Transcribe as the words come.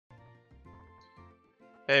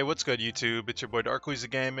Hey, what's good YouTube? It's your boy Darkweezy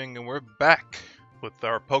Gaming, and we're back with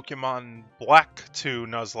our Pokemon Black 2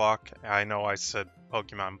 Nuzlocke. I know I said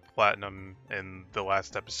Pokemon Platinum in the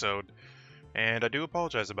last episode, and I do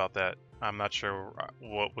apologize about that. I'm not sure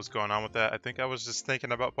what was going on with that. I think I was just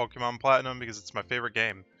thinking about Pokemon Platinum because it's my favorite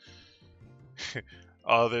game.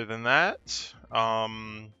 Other than that,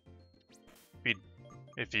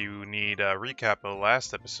 if you need a recap of the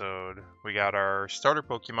last episode, we got our starter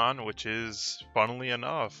Pokemon, which is, funnily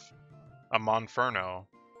enough, a Monferno,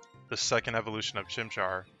 the second evolution of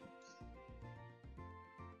Chimchar.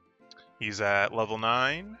 He's at level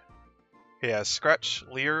 9. He has Scratch,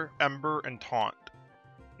 Leer, Ember, and Taunt.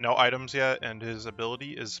 No items yet, and his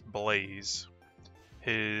ability is Blaze.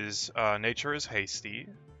 His nature is Hasty.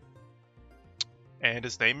 And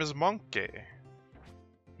his name is Monkey.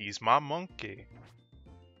 He's my monkey.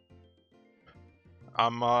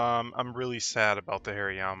 I'm really sad about the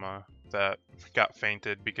Hariyama that got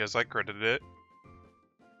fainted because I critted it.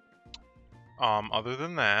 Other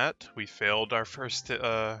than that, we failed our first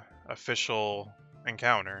official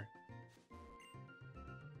encounter.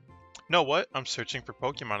 Know what? I'm searching for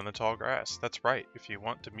Pokemon in the tall grass. That's right. If you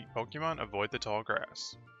want to meet Pokemon, avoid the tall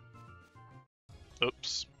grass.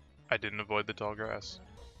 Oops. I didn't avoid the tall grass.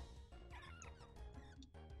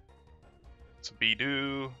 It's a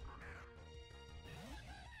Bidoo.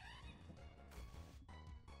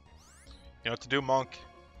 You know what to do, Monk.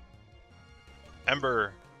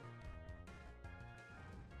 Ember.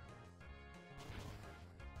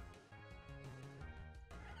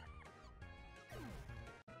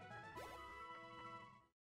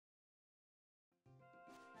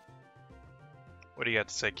 What do you got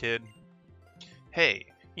to say, kid? Hey,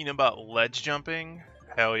 you know about ledge jumping?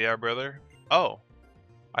 Hell yeah, brother. Oh,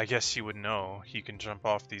 I guess you would know. You can jump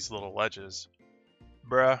off these little ledges.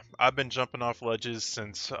 Bruh, I've been jumping off ledges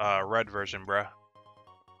since red version, bruh.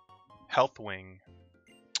 Health Wing.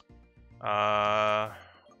 The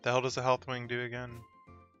hell does a Health Wing do again?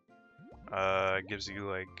 Gives you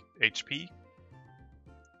like HP.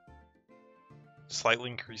 Slightly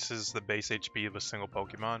increases the base HP of a single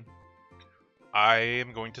Pokemon. I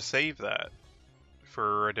am going to save that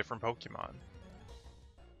for a different Pokemon.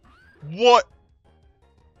 What?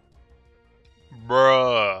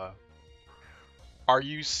 Bruh. Are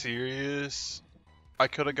you serious? I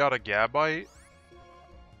could have got a Gabite?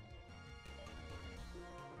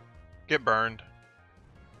 Get burned.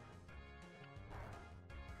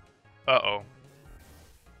 Uh-oh.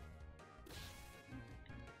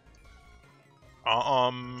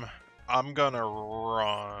 I'm gonna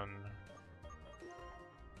run.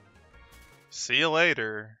 See you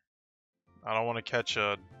later. I don't want to catch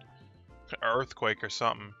a earthquake or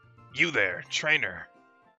something. You there, trainer.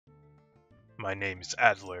 My name is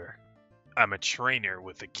Adler. I'm a trainer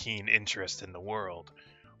with a keen interest in the world.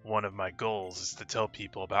 One of my goals is to tell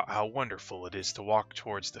people about how wonderful it is to walk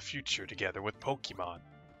towards the future together with Pokemon.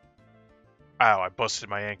 Ow, I busted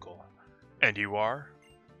my ankle. And you are?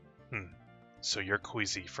 So you're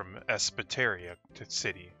Queasy from Espateria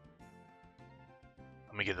City.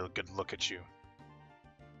 Let me get a good look at you.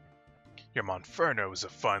 Your Monferno is a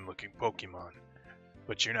fine-looking Pokemon,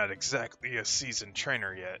 but you're not exactly a seasoned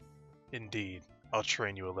trainer yet. Indeed, I'll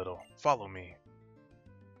train you a little. Follow me.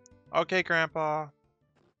 Okay, Grandpa.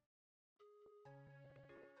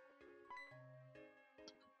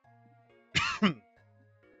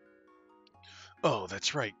 Oh,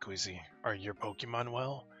 that's right, Queasy. Are your Pokemon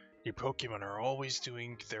well? Your Pokemon are always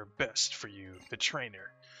doing their best for you, the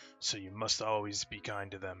trainer, so you must always be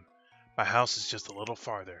kind to them. My house is just a little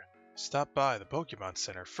farther. Stop by the Pokemon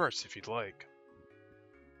Center first if you'd like.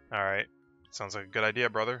 Alright, sounds like a good idea,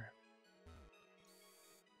 brother.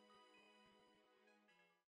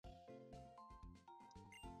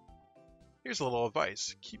 Here's a little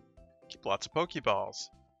advice. Keep lots of Pokeballs.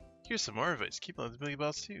 Here's some more advice. Keep lots of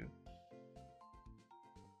Pokeballs too.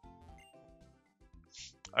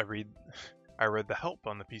 I read the help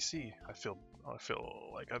on the PC. I feel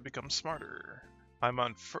like I've become smarter.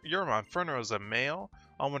 Your Monferno is a male?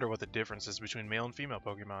 I wonder what the difference is between male and female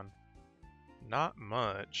Pokemon. Not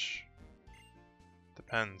much.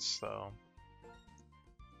 Depends, though.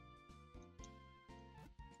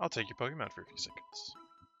 I'll take your Pokemon for a few seconds.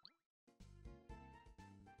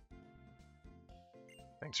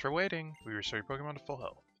 Thanks for waiting. We restore your Pokemon to full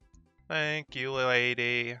health. Thank you,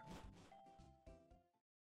 lady.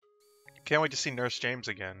 Can't wait to see Nurse James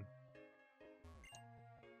again.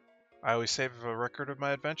 I always save a record of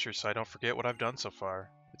my adventures so I don't forget what I've done so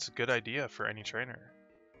far. It's a good idea for any trainer.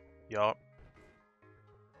 Yup.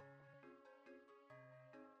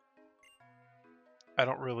 I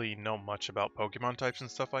don't really know much about Pokemon types and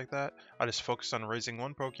stuff like that. I just focus on raising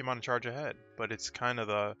one Pokemon and charge ahead, but it's kind of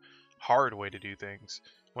the hard way to do things.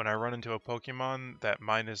 When I run into a Pokemon that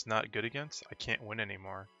mine is not good against, I can't win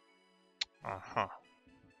anymore. Uh-huh.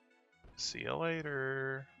 See you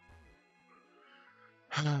later.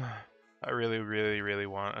 I really, really, really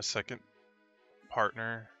want a second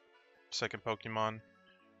partner, second Pokemon.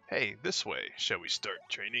 Hey, this way. Shall we start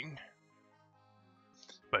training?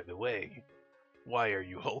 By the way, why are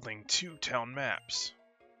you holding 2 town maps?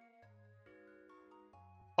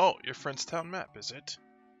 Oh, your friend's town map, is it?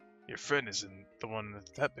 Your friend isn't the one that's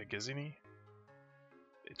that big, isn't he?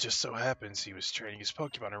 It just so happens he was training his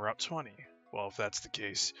Pokemon on Route 20. Well, if that's the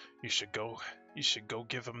case, you should go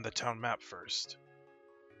give him the town map first.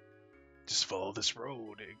 Just follow this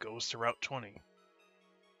road, it goes to Route 20.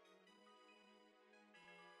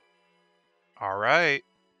 Alright.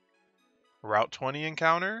 Route 20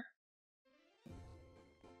 encounter?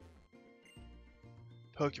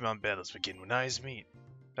 Pokemon battles begin when eyes meet.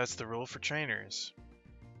 That's the rule for trainers.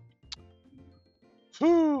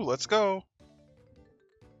 Whew, let's go.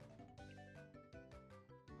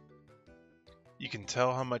 You can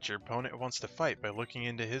tell how much your opponent wants to fight by looking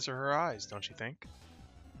into his or her eyes, don't you think?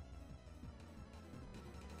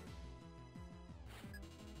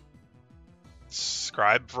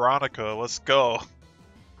 Scribe Veronica, let's go.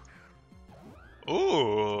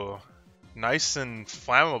 Ooh, nice and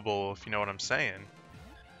flammable, if you know what I'm saying.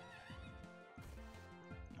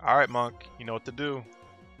 Alright, Monk, you know what to do.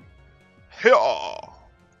 Hiya!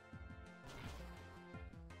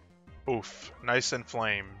 Oof, nice and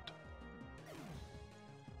flamed.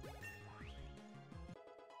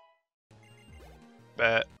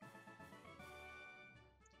 Bet.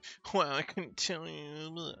 Well, I couldn't tell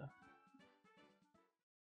you.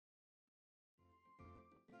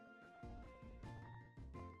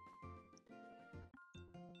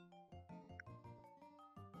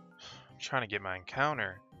 I'm trying to get my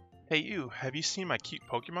encounter. Hey you, have you seen my cute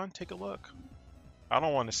Pokemon? Take a look. I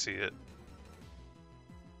don't want to see it.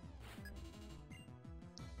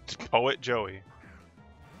 It's Poet Joey.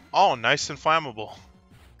 Oh, nice and flammable.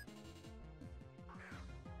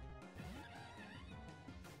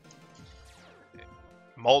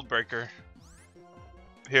 Mold Breaker.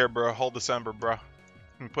 Here, bro. Hold this ember, bro.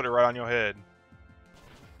 And put it right on your head.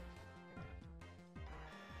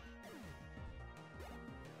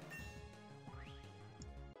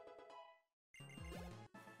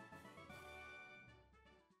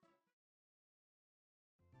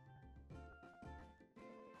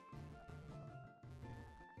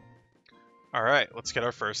 Alright, let's get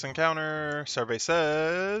our first encounter. Survey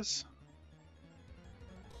says...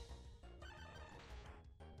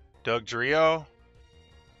 Doug Drio?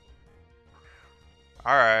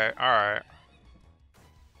 Alright, alright.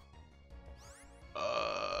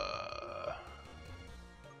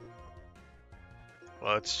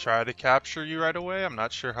 Let's try to capture you right away. I'm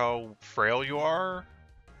not sure how frail you are.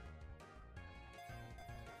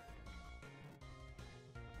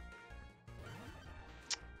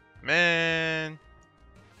 Man.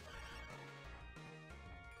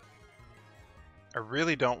 I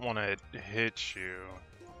really don't want to hit you.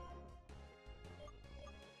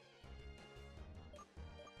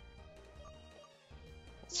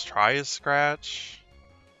 Let's try a scratch.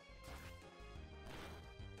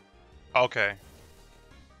 Okay.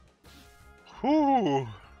 Whew.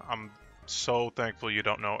 I'm so thankful you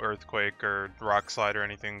don't know Earthquake or Rock Slide or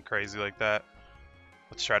anything crazy like that.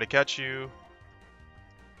 Let's try to catch you.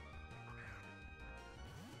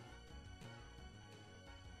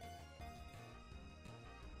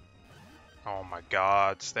 Oh my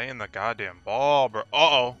god, stay in the goddamn ball, bro.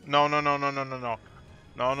 Uh-oh. No, no, no, no, no, no, no.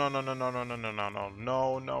 No, no, no, no, no, no, no, no, no, no,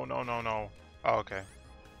 no, no, no, no, no. Oh, okay.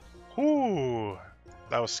 Whew.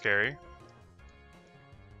 That was scary.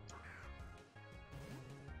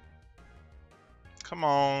 Come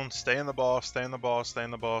on, stay in the ball, stay in the ball, stay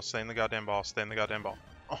in the ball, stay in the goddamn ball, stay in the goddamn ball.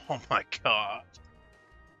 Oh my god.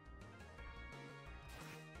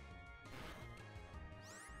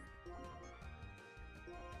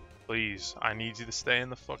 Please, I need you to stay in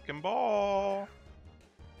the fucking ball.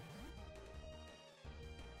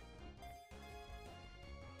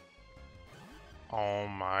 Oh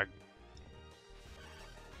my.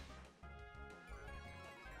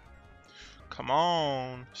 Come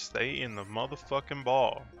on, stay in the motherfucking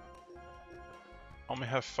ball. I only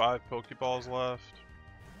have 5 Pokeballs left.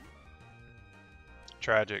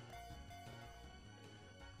 Tragic.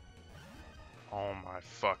 Oh my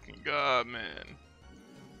fucking god, man.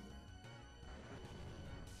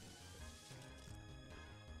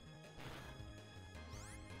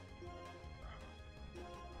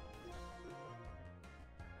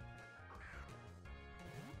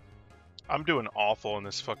 I'm doing awful in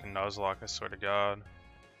this fucking Nuzlocke, I swear to God.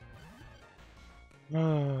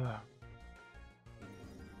 You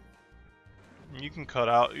can cut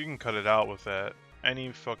it out with that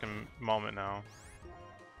any fucking moment now.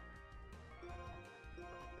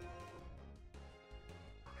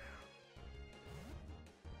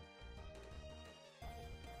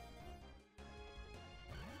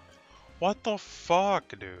 What the fuck,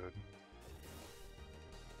 dude?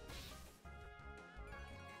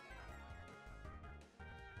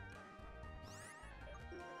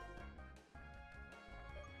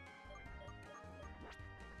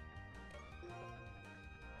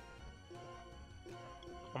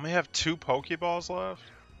 Only have 2 Pokeballs left?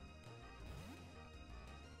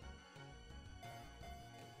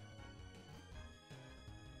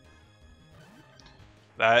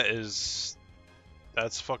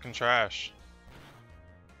 That's fucking trash.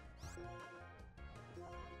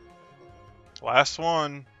 Last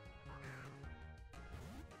one.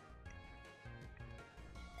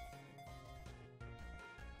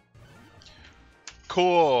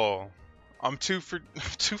 Cool. I'm 2 for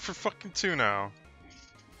 2 for fucking 2 now.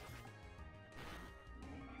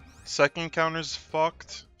 Second encounter's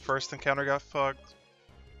fucked. First encounter got fucked.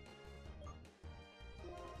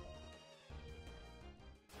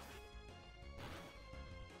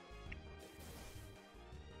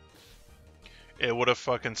 It would have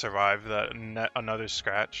fucking survived that another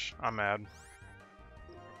scratch. I'm mad.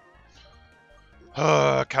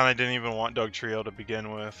 I kinda didn't even want Dugtrio to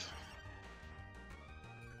begin with.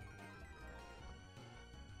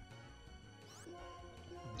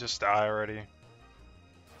 Just die already.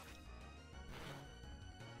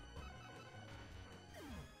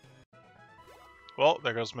 Well,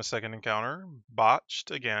 there goes my second encounter. Botched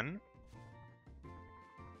again.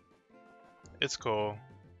 It's cool.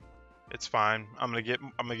 It's fine. I'm gonna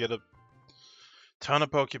get a ton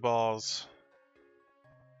of Pokeballs.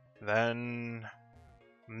 Then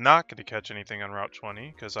I'm not gonna catch anything on Route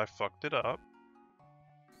 20 because I fucked it up.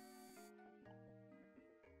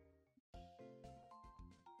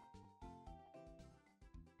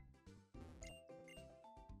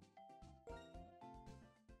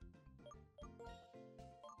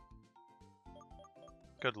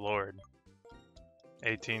 Good lord.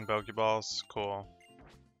 18 Pokeballs, cool.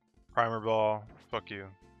 Primer Ball, fuck you.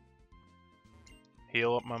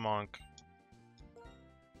 Heal up my monk.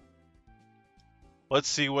 Let's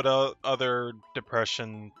see what other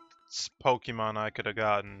depression Pokemon I could have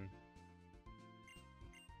gotten.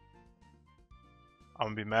 I'm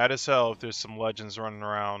gonna be mad as hell if there's some legends running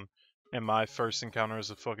around and my first encounter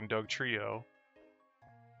is a fucking Dugtrio.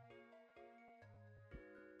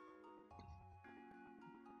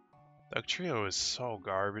 Dugtrio is so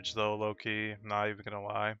garbage though, low-key. Not even gonna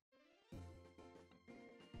lie.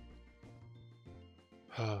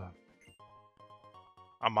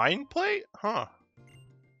 A mind plate? Huh.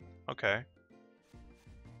 Okay.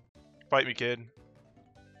 Fight me, kid.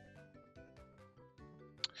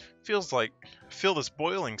 Feel this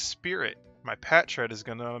boiling spirit. My Patrat is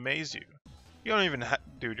gonna amaze you. You don't even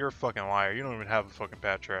dude, you're a fucking liar. You don't even have a fucking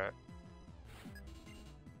Patrat.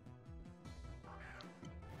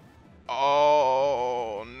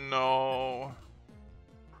 Oh, no.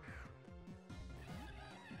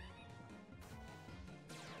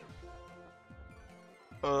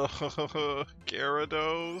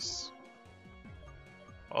 Gyarados.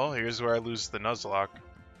 Oh, here's where I lose the Nuzlocke.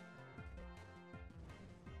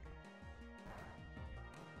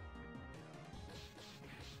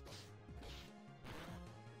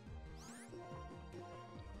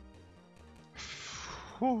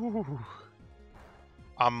 Whew.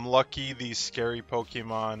 I'm lucky these scary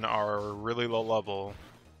Pokemon are really low level.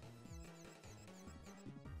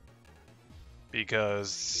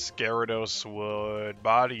 Because Gyarados would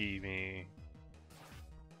body me.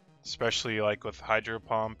 Especially like with Hydro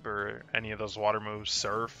Pump or any of those water moves,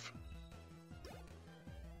 Surf.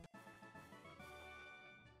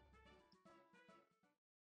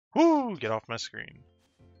 Woo! Get off my screen.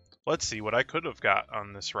 Let's see what I could have got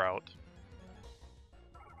on this route.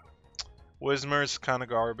 Whismer's kind of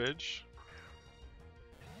garbage.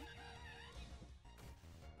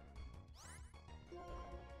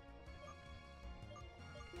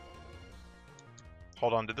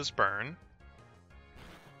 Hold on to this burn.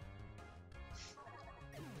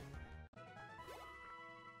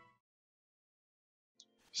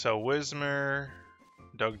 So Whismer,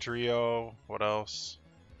 Dugtrio, what else?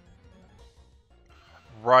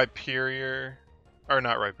 Rhyperior, or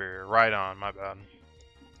not Rhyperior, Rhydon, my bad.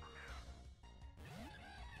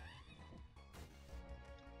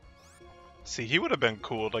 See, he would have been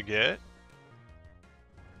cool to get.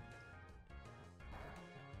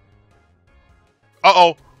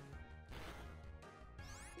 Uh-oh!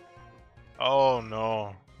 Oh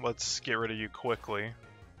no. Let's get rid of you quickly.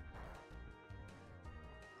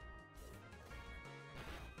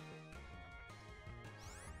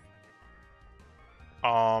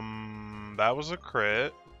 That was a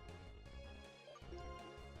crit.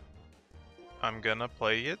 I'm gonna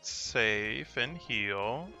play it safe and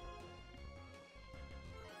heal.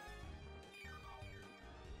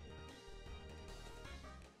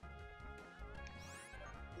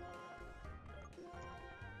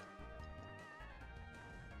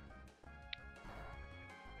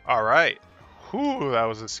 Alright. Whew, that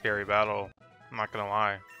was a scary battle. I'm not gonna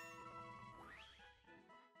lie.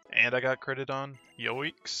 And I got critted on.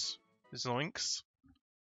 Yoinks. Zoinks.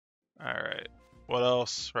 Alright. What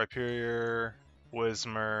else? Rhyperior,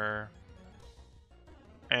 Whismer,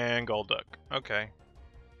 and Golduck. Okay.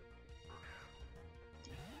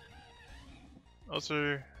 Those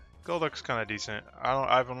are... Golduck's kind of decent.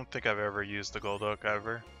 I don't think I've ever used the Golduck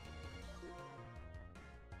ever.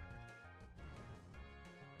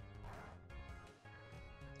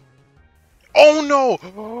 Oh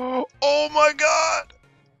no! Oh my god!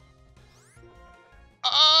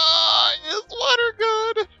 Ah, it's water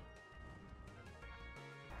good!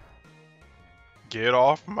 Get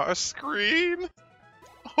off my screen!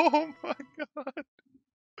 Oh my god!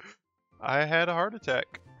 I had a heart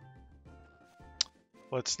attack.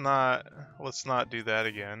 Let's not do that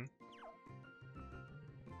again.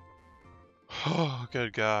 Oh,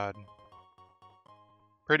 good god.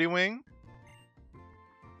 Pretty Wing?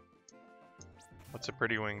 What's a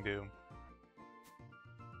Pretty Wing do?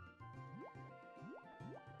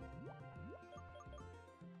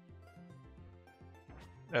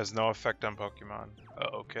 Has no effect on Pokemon.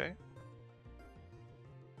 Okay.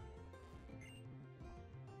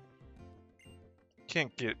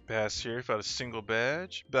 Can't get past here without a single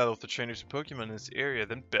badge. Battle with the trainers and Pokemon in this area,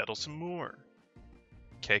 then battle some more.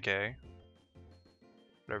 KK.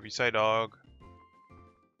 Whatever you say, dog.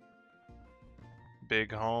 Big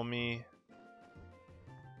homie.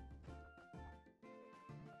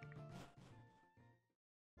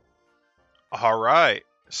 Alright.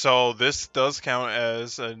 So this does count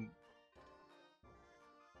as a...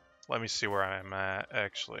 Let me see where I'm at,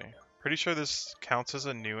 actually. Pretty sure this counts as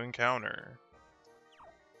a new encounter.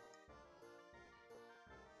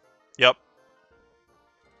 Yep.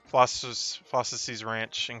 Flossis's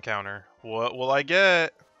Ranch encounter. What will I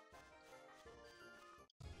get?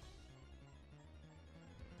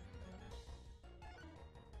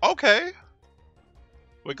 Okay.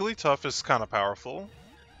 Wigglytuff is kind of powerful.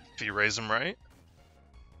 If you raise him right.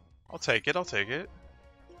 I'll take it, I'll take it.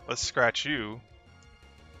 Let's scratch you.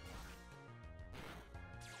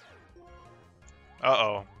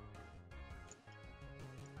 Uh-oh.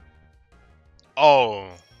 Oh.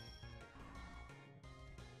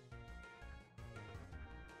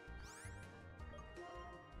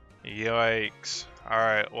 Yikes.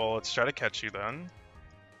 Alright, well, let's try to catch you then.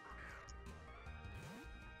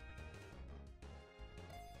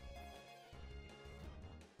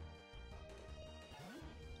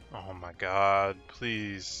 Oh my god,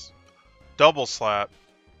 please. Double slap.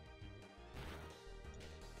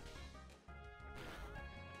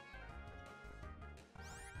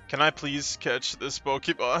 Can I please catch this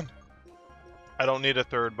Pokemon? I don't need a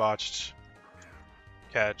third botched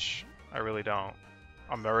catch. I really don't.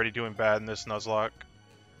 I'm already doing bad in this Nuzlocke.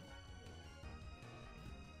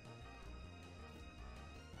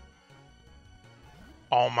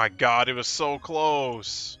 Oh my god, it was so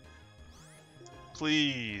close.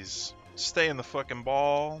 Please stay in the fucking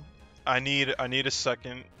ball. I need a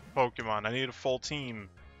second Pokemon. I need a full team.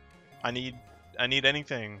 I need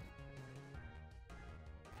anything.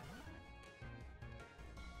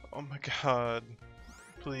 Oh my god.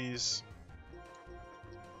 Please.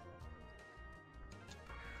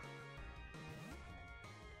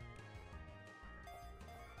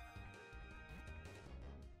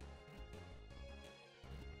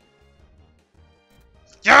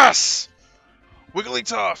 Yes!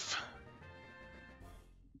 Wigglytuff!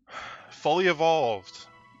 Fully evolved.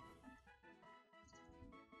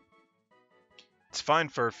 Its fine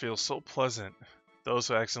fur feels so pleasant. Those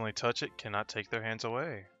who accidentally touch it cannot take their hands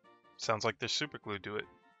away. Sounds like they're super glued to it.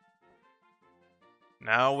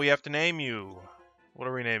 Now we have to name you. What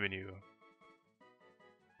are we naming you?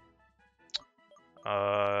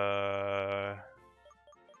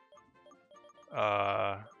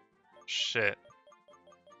 Shit.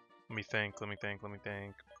 Let me think.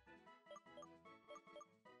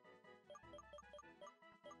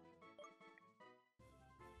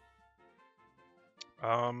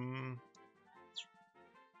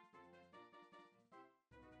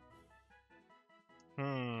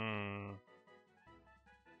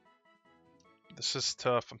 This is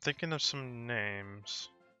tough. I'm thinking of some names.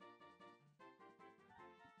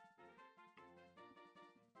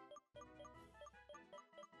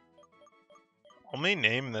 Only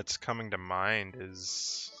name that's coming to mind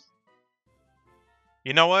is...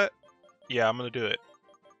 You know what? Yeah, I'm gonna do it.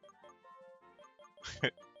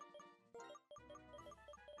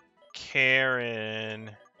 Karen.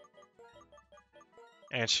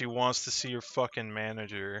 And she wants to see your fucking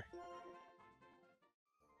manager.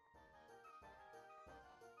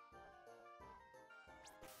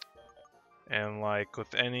 And like,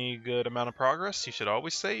 with any good amount of progress, you should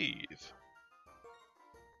always save.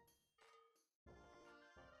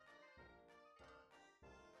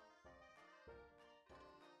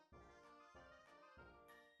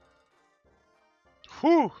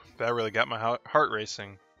 Whew! That really got my heart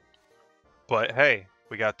racing. But hey,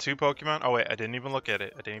 we got 2 Pokemon. Oh wait, I didn't even look at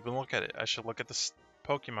it. I should look at this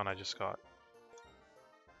Pokemon I just got.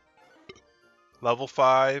 Level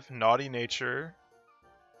 5, Naughty Nature.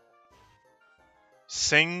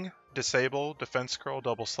 Sing, Disable, Defense Curl,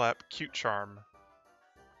 Double Slap, Cute Charm.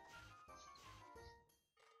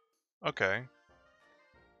 Okay.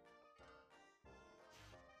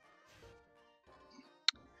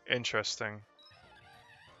 Interesting.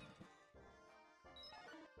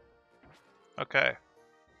 Okay.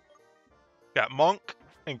 Got Monk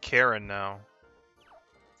and Karen now.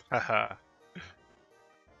 Haha.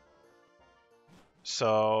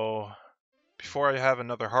 So, before I have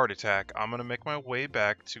another heart attack, I'm gonna make my way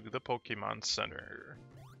back to the Pokemon Center.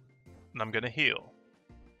 And I'm gonna heal.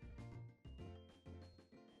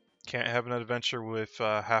 Can't have an adventure with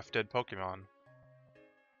half-dead Pokemon.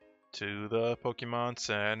 To the Pokemon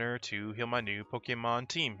Center to heal my new Pokemon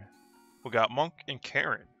team. We got Monk and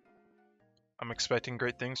Karen. I'm expecting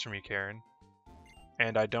great things from you, Karen.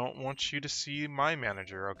 And I don't want you to see my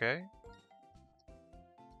manager, okay?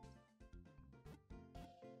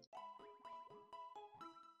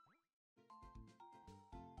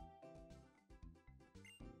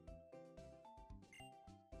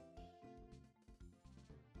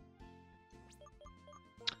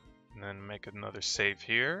 And then make another save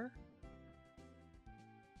here.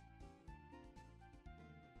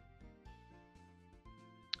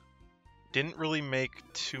 Didn't really make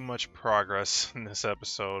too much progress in this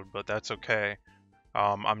episode, but that's okay.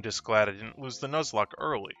 I'm just glad I didn't lose the Nuzlocke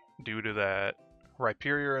early due to that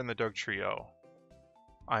Rhyperior and the Dugtrio.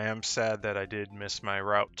 I am sad that I did miss my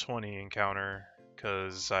Route 20 encounter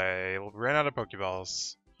because I ran out of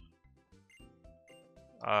Pokeballs.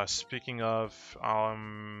 Speaking of,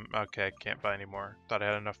 okay, I can't buy anymore. Thought I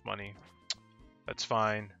had enough money. That's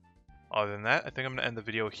fine. Other than that, I think I'm going to end the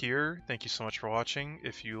video here. Thank you so much for watching.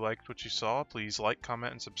 If you liked what you saw, please like,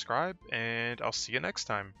 comment, and subscribe, and I'll see you next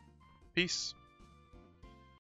time. Peace.